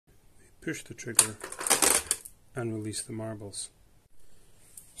push the trigger and release the marbles.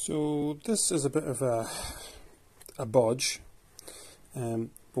 So this is a bit of a bodge, but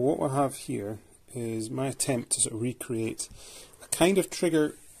what we'll have here is my attempt to sort of recreate a kind of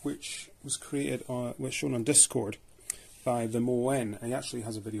trigger which was created was shown on Discord by the Moen. He actually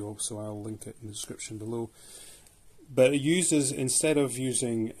has a video, so I'll link it in the description below. But it uses, instead of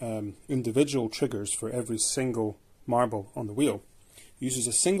using individual triggers for every single marble on the wheel, it uses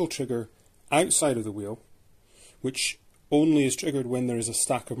a single trigger outside of the wheel, which only is triggered when there is a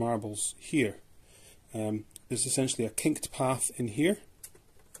stack of marbles here. There's essentially a kinked path in here,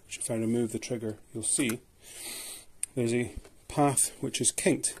 which if I remove the trigger you'll see. There's a path which is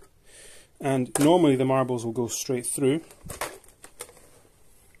kinked, and normally the marbles will go straight through,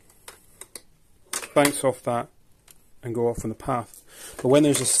 bounce off that and go off on the path. But when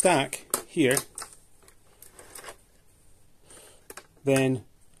there's a stack here, then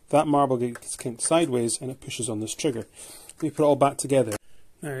that marble gets kinked sideways and it pushes on this trigger. Let me put it all back together.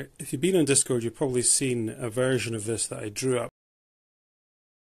 Now, if you've been on Discord, you've probably seen a version of this that I drew up.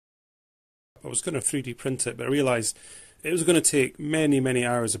 I was going to 3D print it, but I realised it was going to take many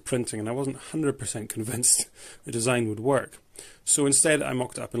hours of printing, and I wasn't 100% convinced the design would work. So instead I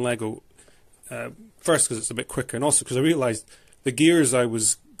mocked it up in Lego, first because it's a bit quicker, and also because I realised the gears I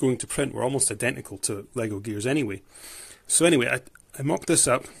was going to print were almost identical to Lego gears anyway. So anyway, I mocked this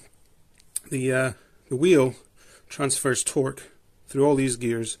up. The wheel transfers torque through all these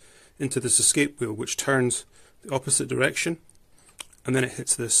gears into this escape wheel, which turns the opposite direction, and then it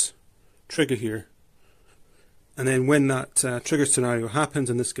hits this trigger here. And then when that trigger scenario happens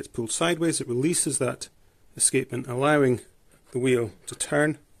and this gets pulled sideways, it releases that escapement, allowing the wheel to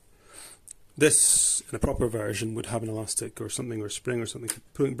turn. This, in a proper version, would have an elastic or something, or a spring or something,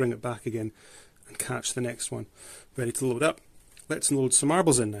 to bring it back again and catch the next one. Ready to load up. Let's load some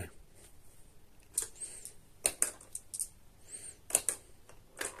marbles in now.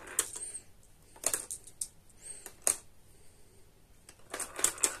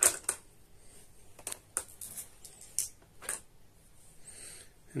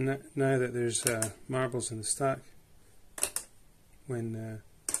 And now that there's marbles in the stack, when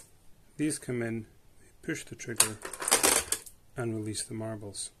these come in, they push the trigger and release the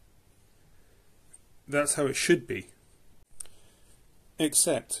marbles. That's how it should be.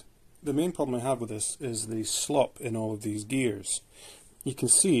 Except, the main problem I have with this is the slop in all of these gears. You can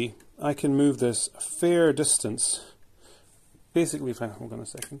see I can move this a fair distance. Basically, if I hold on a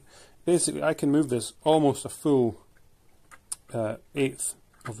second, basically I can move this almost a full eighth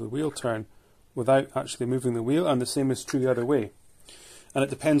of the wheel turn without actually moving the wheel, and the same is true the other way. And it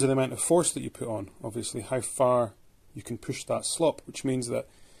depends on the amount of force that you put on, obviously, how far you can push that slop, which means that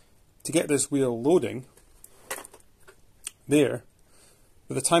to get this wheel loading there,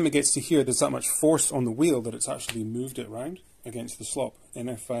 by the time it gets to here, there's that much force on the wheel that it's actually moved it round against the slop. And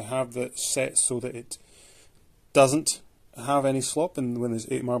if I have that set so that it doesn't have any slop, and when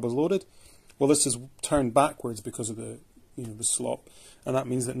there's 8 marbles loaded, well, this is turned backwards because of the the slop, and that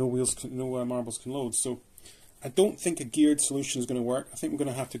means that no marbles can load. So I don't think a geared solution is going to work. I think we're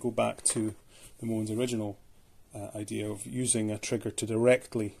going to have to go back to the Moen's original idea of using a trigger to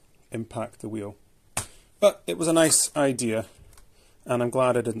directly impact the wheel. But it was a nice idea, and I'm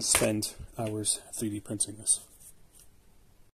glad I didn't spend hours 3D printing this.